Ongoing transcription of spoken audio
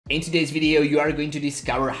In today's video, you are going to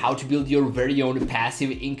discover how to build your very own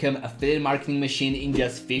passive income affiliate marketing machine in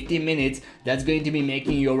just 15 minutes that's going to be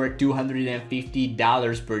making you over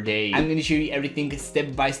 $250 per day. I'm going to show you everything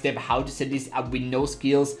step by step, how to set this up with no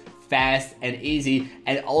skills, fast and easy,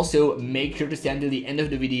 and also make sure to stay until the end of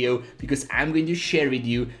the video because I'm going to share with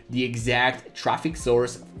you the exact traffic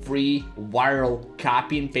source, free viral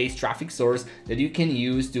copy and paste traffic source that you can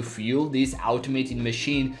use to fuel this automated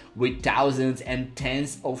machine with thousands and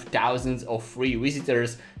tens of thousands of free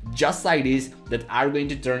visitors just like this that are going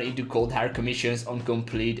to turn into cold hire commissions on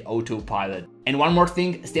complete autopilot. And one more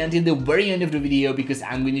thing, stay until the very end of the video because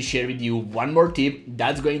I'm going to share with you one more tip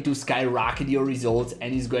that's going to skyrocket your results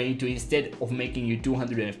and is going to, instead of making you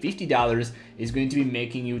 $250, is going to be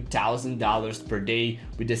making you $1,000 per day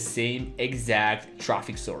with the same exact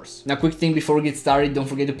traffic source. Now, quick thing before we get started, don't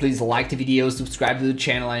forget to please like the video, subscribe to the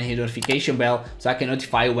channel and hit the notification bell so I can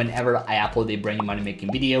notify you whenever I upload a brand new money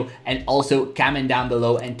making video. And also comment down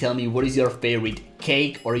below and tell me what is your favorite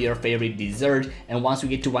cake or your favorite dessert, and once we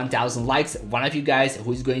get to 1,000 likes, one of you guys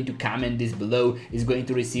who is going to comment this below is going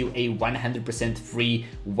to receive a 100% free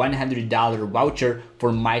 $100 voucher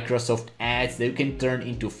for Microsoft ads that you can turn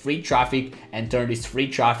into free traffic and turn this free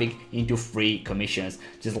traffic into free commissions.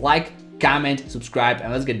 Just like, comment, subscribe,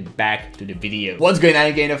 and let's get back to the video. What's going on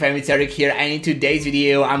again, fam? It's Eric here, and in today's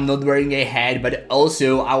video I'm not wearing a hat, but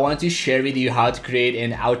also I want to share with you how to create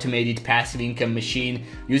an automated passive income machine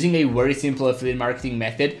using a very simple affiliate marketing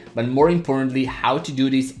method, but more importantly how to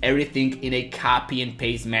do this everything in a copy and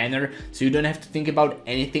paste manner so you don't have to think about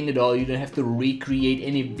anything at all. You don't have to recreate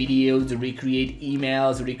any videos, recreate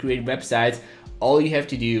emails, recreate websites. All you have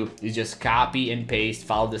to do is just copy and paste,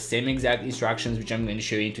 follow the same exact instructions which I'm going to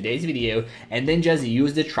show you in today's video, and then just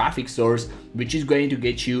use the traffic source which is going to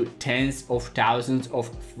get you tens of thousands of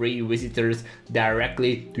free visitors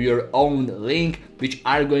directly to your own link, which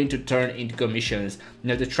are going to turn into commissions.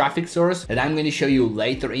 Now, the traffic source that I'm going to show you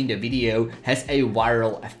later in the video has a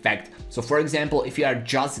viral effect. So for example, if you are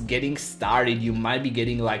just getting started, you might be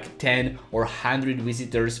getting like 10 or 100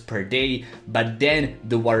 visitors per day, but then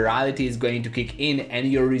the virality is going to kick in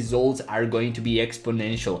and your results are going to be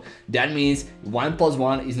exponential. That means 1 +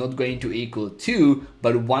 1 is not going to equal 2,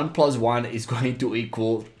 but 1 + 1 is going to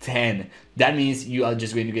equal 10. That means you are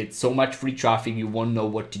just going to get so much free traffic you won't know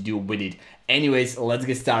what to do with it. Anyways, let's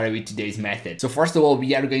get started with today's method. So first of all,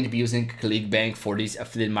 we are going to be using Clickbank for this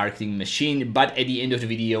affiliate marketing machine, but at the end of the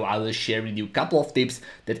video, I will share with you a couple of tips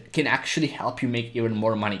that can actually help you make even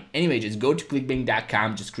more money. Anyway, just go to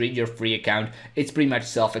clickbank.com, just create your free account. It's pretty much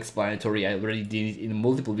self-explanatory. I already did it in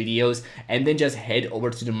multiple videos, and then just head over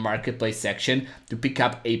to the marketplace section to pick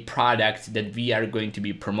up a product that we are going to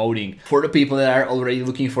be promoting. For the people that are already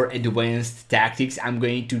looking for advanced tactics, I'm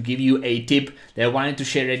going to give you a tip that I wanted to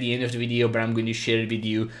share at the end of the video, but I'm going to share it with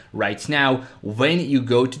you right now. When you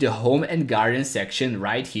go to the home and garden section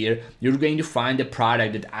right here, you're going to find the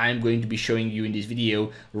product that I'm going to be showing you in this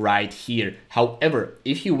video right here. However,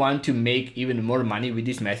 if you want to make even more money with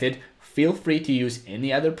this method, feel free to use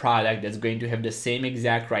any other product that's going to have the same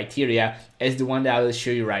exact criteria as the one that I will show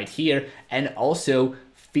you right here. And also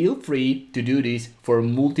feel free to do this for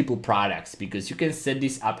multiple products because you can set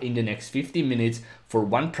this up in the next 15 minutes for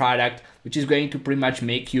one product, which is going to pretty much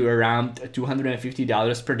make you around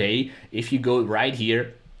 $250 per day. If you go right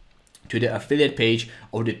here to the affiliate page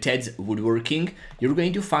of the Ted's Woodworking, you're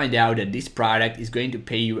going to find out that this product is going to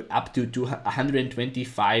pay you up to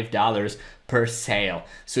 $125 per sale.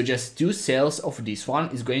 So just 2 sales of this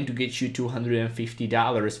one is going to get you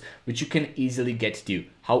 $250, which you can easily get to.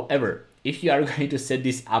 However, if you are going to set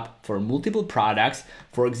this up for multiple products,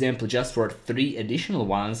 for example, just for 3 additional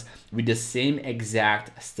ones with the same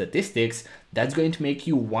exact statistics, that's going to make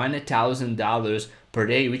you $1,000 per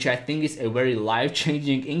day, which I think is a very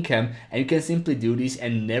life-changing income, and you can simply do this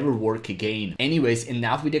and never work again. Anyways,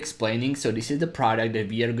 enough with explaining. So this is the product that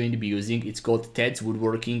we are going to be using. It's called Ted's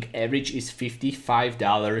Woodworking. Average is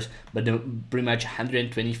 $55, but pretty much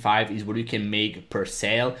 $125 is what you can make per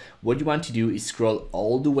sale. What you want to do is scroll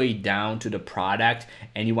all the way down to the product,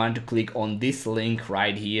 and you want to click on this link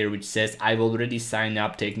right here which says I've already signed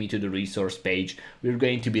up, take me to the resource page. We're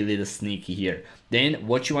going to be a little sneaky here. Then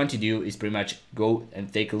what you want to do is pretty much go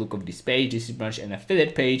and take a look of this page. This is pretty much an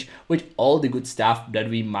affiliate page with all the good stuff that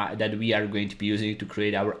we are going to be using to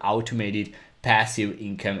create our automated passive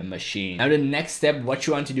income machine. Now the next step, what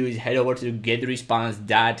you want to do is head over to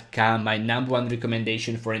getresponse.com, my #1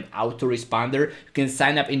 recommendation for an autoresponder. You can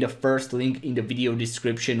sign up in the first link in the video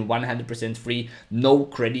description, 100% free, no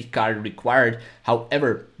credit card required.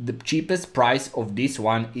 However, the cheapest price of this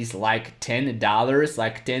one is like $10,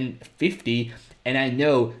 like $10.50, And I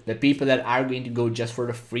know the people that are going to go just for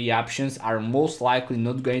the free options are most likely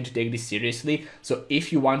not going to take this seriously. So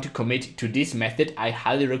if you want to commit to this method, I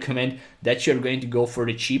highly recommend that you're going to go for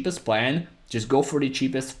the cheapest plan. Just go for the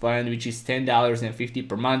cheapest plan, which is $10.50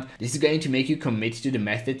 per month. This is going to make you commit to the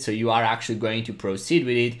method, so you are actually going to proceed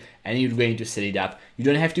with it and you're going to set it up. You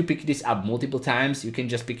don't have to pick this up multiple times. You can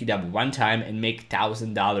just pick it up one time and make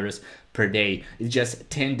 $1,000 per day. It's just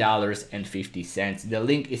 $10.50. The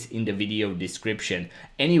link is in the video description.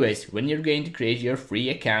 Anyways, when you're going to create your free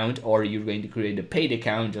account or you're going to create a paid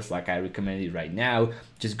account, just like I recommended right now,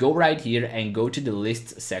 just go right here and go to the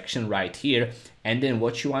lists section right here. And then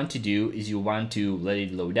what you want to do is you want to let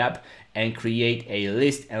it load up and create a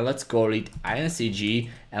list, and let's call it INCG,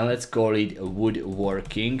 and let's call it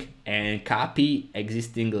woodworking, and copy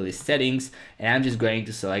existing list settings. And I'm just going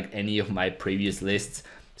to select any of my previous lists,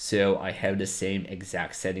 so I have the same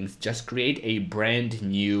exact settings. Just create a brand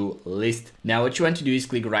new list. Now what you want to do is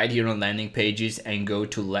click right here on landing pages and go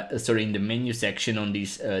to in the menu section on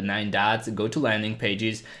these 9 dots, go to landing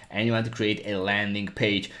pages, and you want to create a landing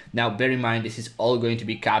page. Now bear in mind, this is all going to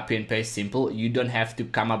be copy and paste simple. You don't have to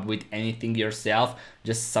come up with anything yourself.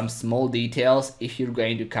 Just some small details, if you're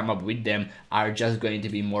going to come up with them, are just going to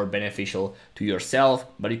be more beneficial to yourself,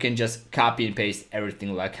 but you can just copy and paste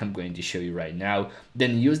everything like I'm going to show you right now.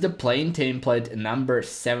 Then use the plain template number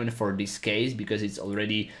 7 for this case because it's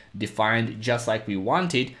already defined just like we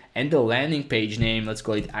want it, and the landing page name, let's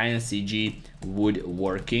call it INCG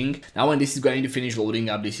woodworking. Now when this is going to finish loading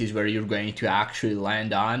up, this is where you're going to actually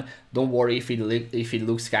land on. Don't worry if it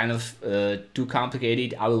looks kind of too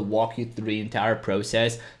complicated. I will walk you through the entire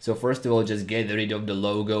process. So first of all, just get rid of the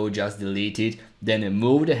logo, just delete it, then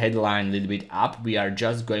move the headline a little bit up. We are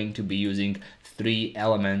just going to be using 3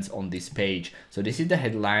 elements on this page. So this is the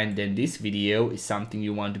headline, then this video is something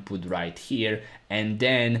you want to put right here, and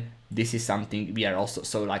then this is something we are also,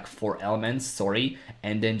 so like 4 elements, sorry,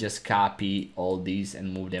 and then just copy all these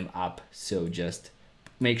and move them up. So just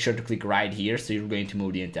make sure to click right here, so you're going to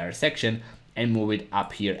move the entire section and move it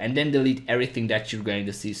up here, and then delete everything that you're going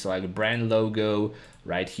to see. So like brand logo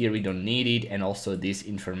right here, we don't need it, and also this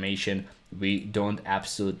information, we don't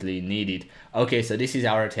absolutely need it. Okay, so this is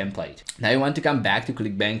our template. Now you want to come back to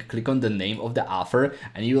Clickbank, click on the name of the offer,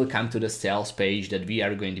 and you will come to the sales page that we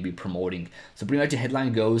are going to be promoting. So pretty much the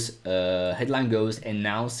headline goes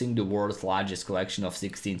announcing the world's largest collection of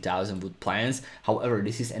 16,000 wood plans. However,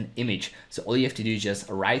 this is an image, so all you have to do is just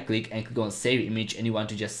right click and click on save image, and you want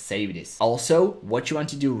to just save this. Also, what you want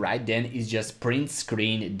to do right then is just print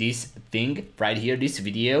screen this thing right here, this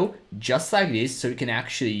video, just like this, so you can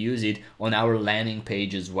actually use it on our landing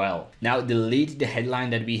page as well. Now delete the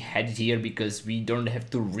headline that we had here because we don't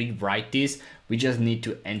have to rewrite this. We just need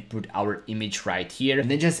to input our image right here, and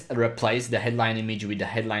then just replace the headline image with the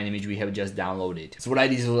headline image we have just downloaded. So what I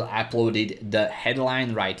did is I uploaded the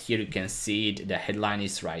headline right here. You can see it, the headline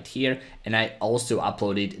is right here, and I also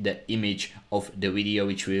uploaded the image of the video,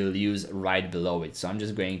 which we'll use right below it. So I'm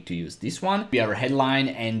just going to use this one, be our headline,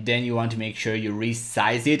 and then you want to make sure you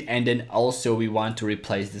resize it, and then also we want to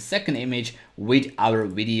replace the second image with our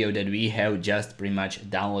video that we have just pretty much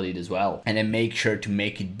downloaded as well, and then make sure to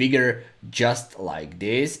make it bigger just like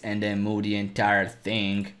this, and then move the entire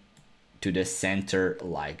thing to the center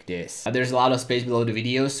like this. Now, there's a lot of space below the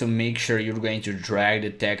video, so make sure you're going to drag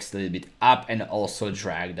the text a little bit up and also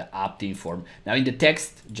drag the opt-in form. Now in the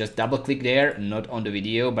text, just double click there, not on the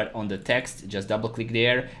video, but on the text, just double click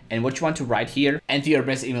there. And what you want to write here, enter your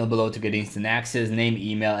best email below to get instant access, name,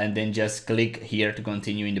 email, and then just click here to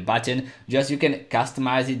continue in the button. Just you can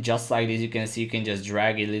customize it just like this. You can see you can just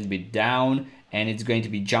drag it a little bit down, and it's going to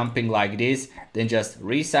be jumping like this. Then just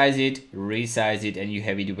resize it, and you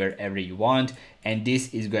have it wherever you want. And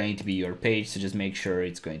this is going to be your page, so just make sure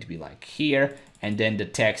it's going to be like here. And then the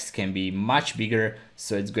text can be much bigger,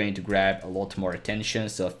 so it's going to grab a lot more attention,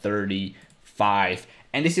 so 35.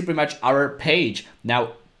 And this is pretty much our page.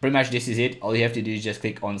 Now, pretty much this is it. All you have to do is just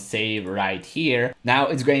click on save right here. Now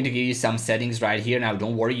it's going to give you some settings right here. Now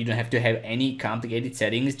don't worry, you don't have to have any complicated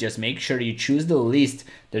settings. Just make sure you choose the list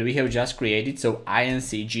that we have just created. So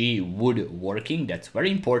INCG woodworking, that's very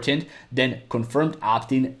important. Then confirmed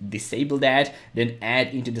opt-in, disable that. Then add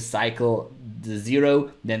into the cycle the 0.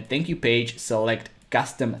 Then thank you page, select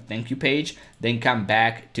custom thank you page, then come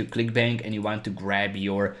back to Clickbank and you want to grab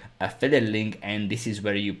your affiliate link, and this is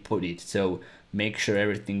where you put it. So make sure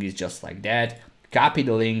everything is just like that. Copy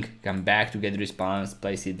the link, come back to get response,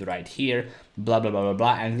 place it right here. blah blah blah blah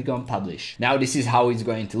blah, and click on publish. Now this is how it's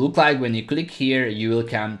going to look like. When you click here, you will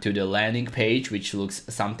come to the landing page, which looks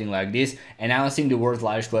something like this. Announcing the world's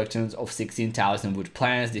largest collections of 16,000 wood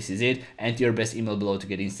plants. This is it. Enter your best email below to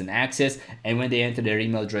get instant access, and when they enter their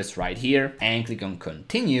email address right here and click on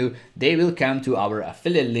continue, they will come to our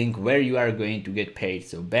affiliate link where you are going to get paid.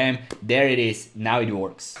 So bam, there it is. Now it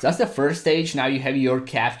works. So that's the first stage. Now you have your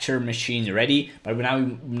capture machine ready, but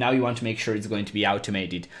now you want to make sure it's going to be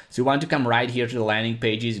automated. So you want to come right here to the landing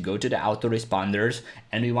pages, go to the autoresponders,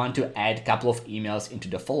 and we want to add a couple of emails into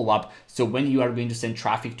the follow-up. So when you are going to send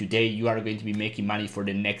traffic today, you are going to be making money for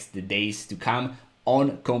the next days to come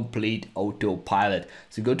on complete autopilot.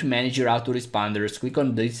 So go to manage your autoresponders, click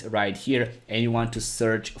on this right here, and you want to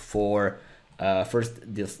search for first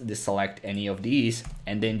select any of these,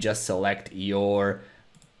 and then just select your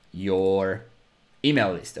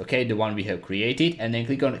email list, okay, the one we have created, and then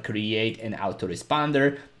click on create an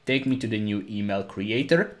autoresponder. Take me to the new email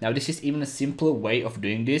creator. Now this is even a simpler way of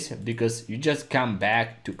doing this, because you just come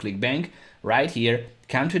back to Clickbank right here,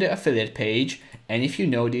 come to the affiliate page, and if you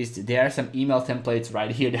notice, there are some email templates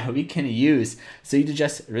right here that we can use. So you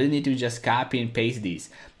just really need to just copy and paste these.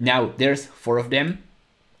 Now there's 4 of them.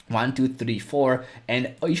 1, 2, 3, 4,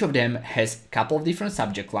 and each of them has a couple of different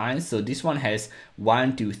subject lines. So this one has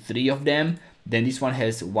 1, 2, 3 of them. Then this one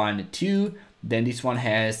has 1, 2. Then this one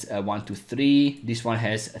has 1, 2, 3. This one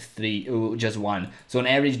has 3, just 1. So on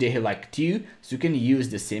average, they have like 2. So you can use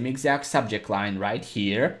the same exact subject line right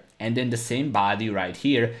here, and then the same body right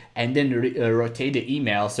here, and then rotate the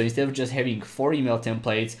email. So instead of just having 4 email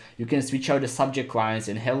templates, you can switch out the subject lines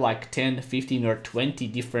and have like 10, 15, or 20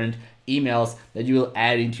 different emails that you will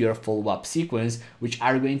add into your follow-up sequence, which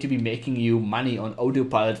are going to be making you money on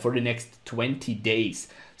autopilot for the next 20 days.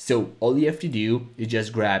 So all you have to do is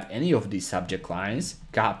just grab any of these subject lines,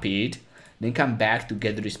 copy it, then come back to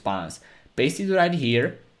get the response, paste it right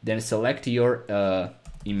here, then select your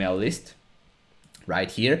email list right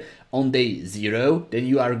here. On day 0, then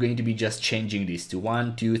you are going to be just changing this to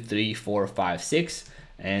 1, 2, 3, 4, 5, 6,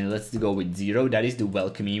 and let's go with 0. That is the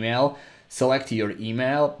welcome email. Select your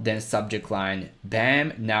email, then subject line,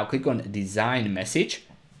 bam. Now click on design message,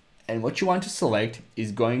 and what you want to select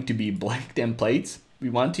is going to be blank templates. We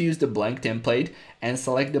want to use the blank template and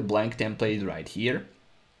select the blank template right here.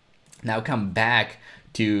 Now come back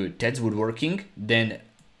to Ted's Woodworking, then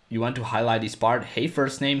you want to highlight this part. Hey,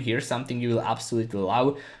 first name, here's something you will absolutely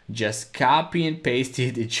love. Just copy and paste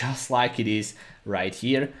it just like it is right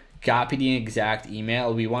here. Copy the exact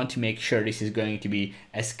email. We want to make sure this is going to be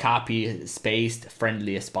as copy spaced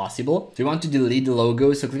friendly as possible. So we want to delete the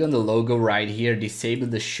logo. So click on the logo right here, disable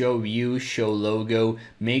the show view, show logo.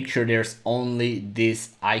 Make sure there's only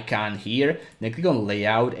this icon here. Then click on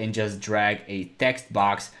layout and just drag a text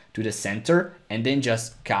box to the center, and then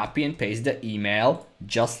just copy and paste the email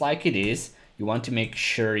just like it is. You want to make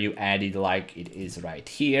sure you add it like it is right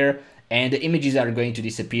here. And the images are going to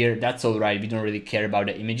disappear. That's all right. We don't really care about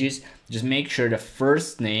the images. Just make sure the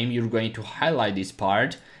first name, you're going to highlight this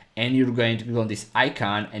part, and you're going to click on this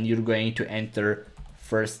icon, and you're going to enter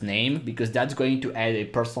first name, because that's going to add a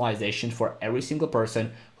personalization for every single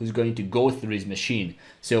person who's going to go through this machine.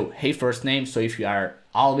 So hey, first name. So if you are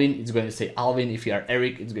Alvin, it's going to say Alvin. If you are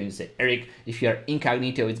Eric, it's going to say Eric. If you are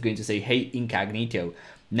Incognito, it's going to say hey, Incognito.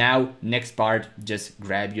 Now, next part, just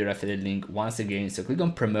grab your affiliate link once again. So click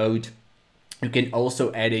on promote. You can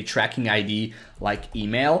also add a tracking ID like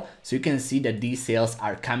email, so you can see that these sales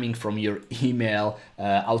are coming from your email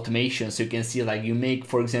automation. So you can see like you make,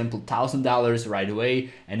 for example, $1,000 right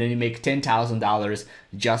away, and then you make $10,000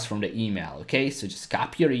 just from the email. Okay, so just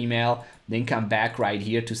copy your email, then come back right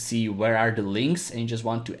here to see where are the links, and you just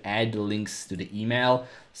want to add the links to the email.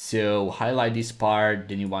 So highlight this part,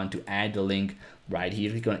 then you want to add the link right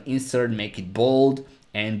here. Click on insert, make it bold,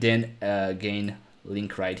 and then again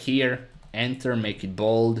link right here. Enter, make it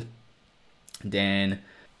bold, then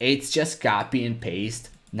it's just copy and paste.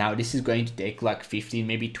 Now this is going to take like 15,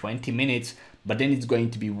 maybe 20 minutes, but then it's going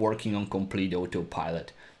to be working on complete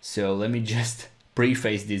autopilot. So let me just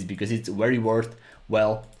preface this because it's very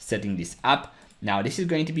worthwhile setting this up. Now this is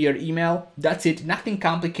going to be your email. That's it, nothing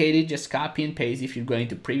complicated, just copy and paste. If you're going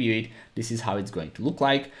to preview it, this is how it's going to look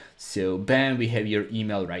like. So bam, we have your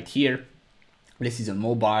email right here. This is on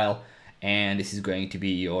mobile, and this is going to be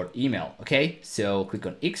your email. Okay, so click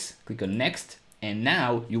on X, click on next, and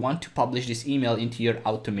now you want to publish this email into your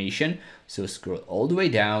automation. So scroll all the way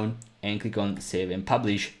down and click on save and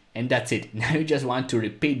publish, and that's it. Now you just want to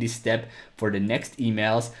repeat this step for the next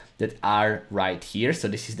emails that are right here. So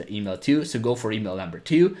this is the email 2, so go for email number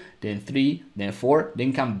 2, then 3, then 4,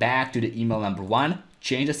 then come back to the email number 1,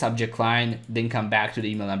 change the subject line, then come back to the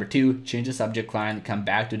email number 2, change the subject line, come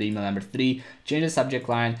back to the email number 3, change the subject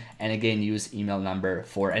line, and again use email number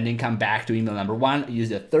 4, and then come back to email number 1, use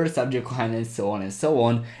the third subject line, and so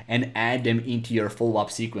on, and add them into your follow-up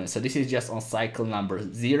sequence. So this is just on cycle number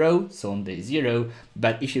 0, so on day 0,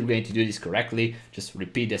 but if you're going to do this correctly, just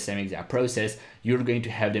repeat the same exact process, you're going to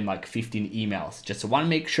have them like 15 emails. Just want to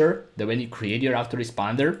make sure that when you create your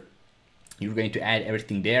autoresponder, you're going to add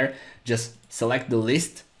everything there. Just select the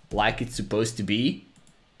list like it's supposed to be,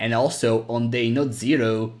 and also on day not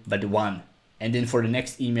 0 but 1, and then for the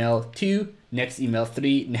next email 2, next email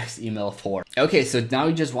 3, next email 4. Okay, so now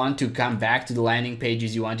you just want to come back to the landing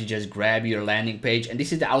pages. You want to just grab your landing page, and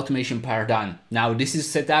this is the automation part done. Now this is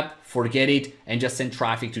set up, forget it, and just send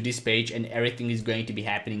traffic to this page, and everything is going to be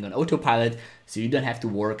happening on autopilot, so you don't have to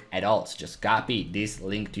work at all. So just copy this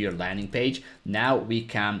link to your landing page. Now we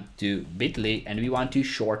come to Bitly, and we want to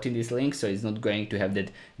shorten this link, so it's not going to have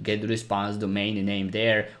that get response domain name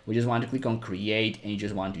there. We just want to click on create, and you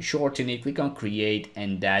just want to shorten it, click on create,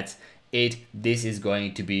 and that's it. This is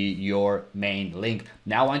going to be your main link.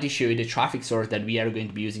 Now I want to show you the traffic source that we are going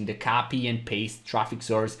to be using, the copy and paste traffic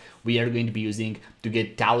source we are going to be using to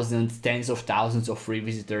get thousands, tens of thousands of free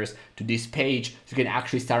visitors to this page, so you can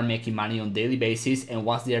actually start making money on daily basis. And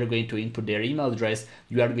once they are going to input their email address,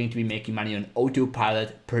 you are going to be making money on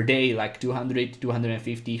autopilot per day, like $200,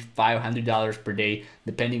 $250, $500 per day,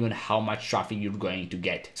 depending on how much traffic you're going to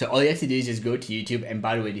get. So all you have to do is just go to YouTube, and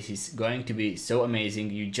by the way, this is going to be so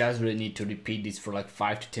amazing. You just really need to repeat this for like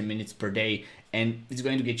 5 to 10 minutes per day, and it's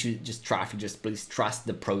going to get you just traffic. Just please trust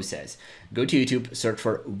the process. Go to YouTube, search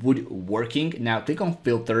for woodworking. Now click on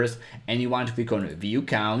filters, and you want to click on view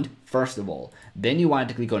count first of all. Then you want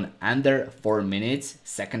to click on under 4 minutes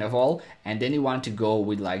second of all, and then you want to go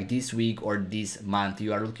with like this week or this month.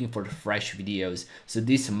 You are looking for fresh videos, so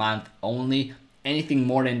this month only. Anything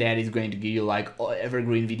more than that is going to give you like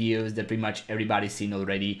evergreen videos that pretty much everybody's seen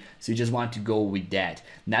already. So you just want to go with that.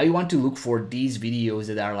 Now you want to look for these videos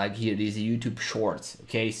that are like here, these YouTube shorts.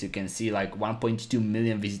 Okay, so you can see like 1.2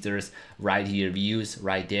 million visitors right here, views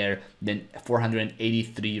right there, then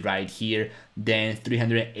 483 right here, then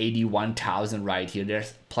 381,000 right here.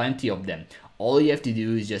 There's plenty of them. All you have to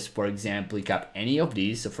do is just, for example, click up any of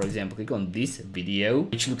these. So for example, click on this video,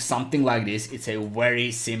 which looks something like this. It's a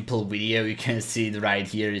very simple video. You can see it right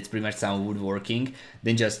here. It's pretty much some woodworking.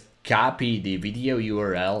 Then just copy the video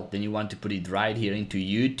URL. Then you want to put it right here into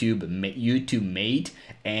YouTube Mate,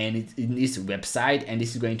 and it's in this website, and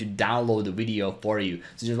this is going to download the video for you.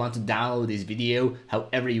 So you just want to download this video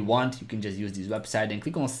however you want. You can just use this website and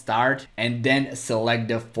click on start, and then select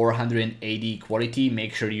the 480 quality.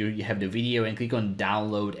 Make sure you have the video, and click on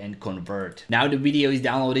download and convert. Now the video is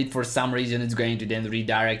downloaded. For some reason it's going to then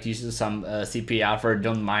redirect you to some CPA offer.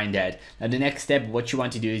 Don't mind that. Now the next step, what you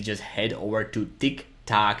want to do is just head over to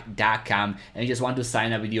TikTok.com, and you just want to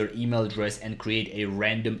sign up with your email address and create a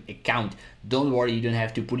random account. Don't worry, you don't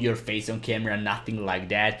have to put your face on camera, nothing like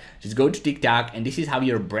that. Just go to TikTok, and this is how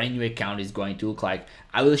your brand new account is going to look like.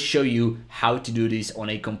 I will show you how to do this on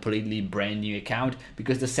a completely brand new account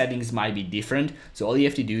because the settings might be different. So all you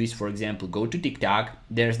have to do is, for example, go to TikTok.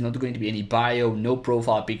 There's not going to be any bio, no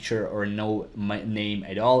profile picture, or no name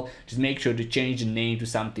at all. Just make sure to change the name to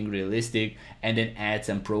something realistic, and then add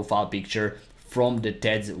some profile picture from the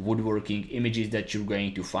Ted's woodworking images that you're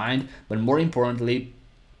going to find. But more importantly,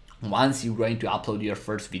 once you're going to upload your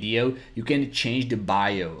first video, you can change the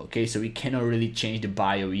bio. Okay, so we cannot really change the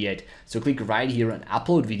bio yet. So click right here on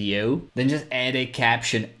upload video, then just add a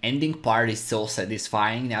caption. Ending part is so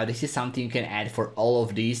satisfying. Now this is something you can add for all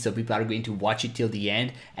of these, so people are going to watch it till the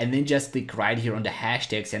end, and then just click right here on the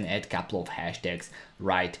hashtags and add a couple of hashtags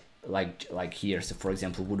right like here. So for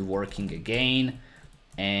example, woodworking again,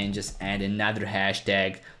 and just add another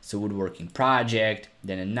hashtag. So woodworking project,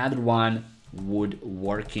 then another one,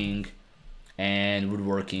 woodworking, and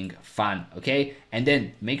woodworking fun. Okay, and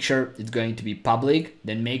then make sure it's going to be public.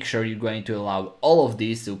 Then make sure you're going to allow all of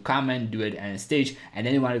these to comment, do it and stage, and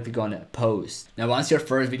then you want to click on post. Now once your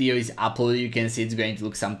first video is uploaded, you can see it's going to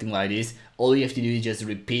look something like this. All you have to do is just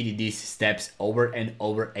repeat these steps over and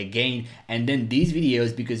over again, and then these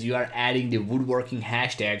videos, because you are adding the woodworking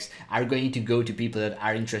hashtags, are going to go to people that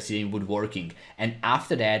are interested in woodworking. And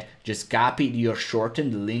after that, just copy your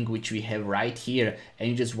shortened link, which we have right here, and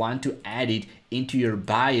you just want to add it into your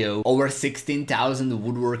bio. Over 16,000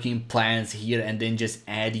 woodworking plans here, and then just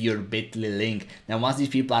add your bit.ly link. Now once these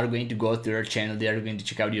people are going to go to your channel, they are going to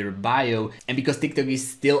check out your bio, and because TikTok is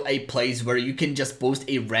still a place where you can just post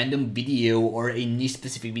a random video or a niche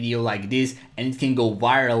specific video like this and it can go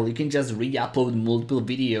viral, you can just re-upload multiple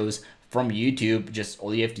videos from YouTube, just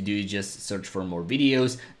all you have to do is just search for more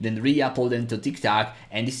videos, then re-upload them to TikTok,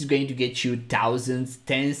 and this is going to get you thousands,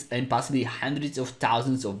 tens, and possibly hundreds of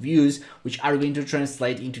thousands of views, which are going to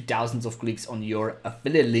translate into thousands of clicks on your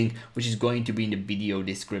affiliate link, which is going to be in the video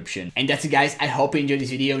description. And that's it, guys. I hope you enjoyed this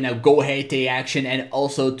video. Now go ahead, take action, and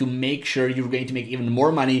also to make sure you're going to make even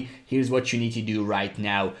more money, here's what you need to do right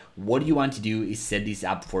now. What you want to do is set this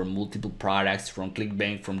up for multiple products from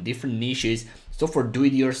Clickbank, from different niches. So for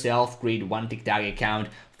do-it-yourself, create one TikTok account.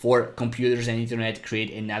 For computers and internet,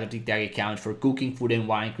 create another TikTok account. For cooking, food and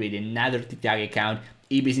wine, create another TikTok account.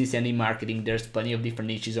 E-business and e-marketing, there's plenty of different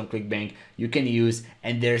niches on Clickbank you can use,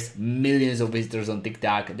 and there's millions of visitors on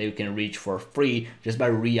TikTok that you can reach for free just by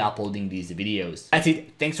re-uploading these videos. That's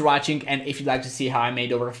it. Thanks for watching, and if you'd like to see how I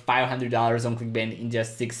made over $500 on Clickbank in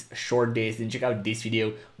just 6 short days, then check out this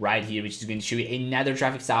video right here, which is going to show you another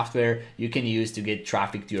traffic software you can use to get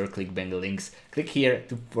traffic to your Clickbank links. Click here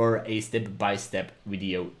for a step-by-step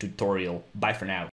video tutorial. Bye for now.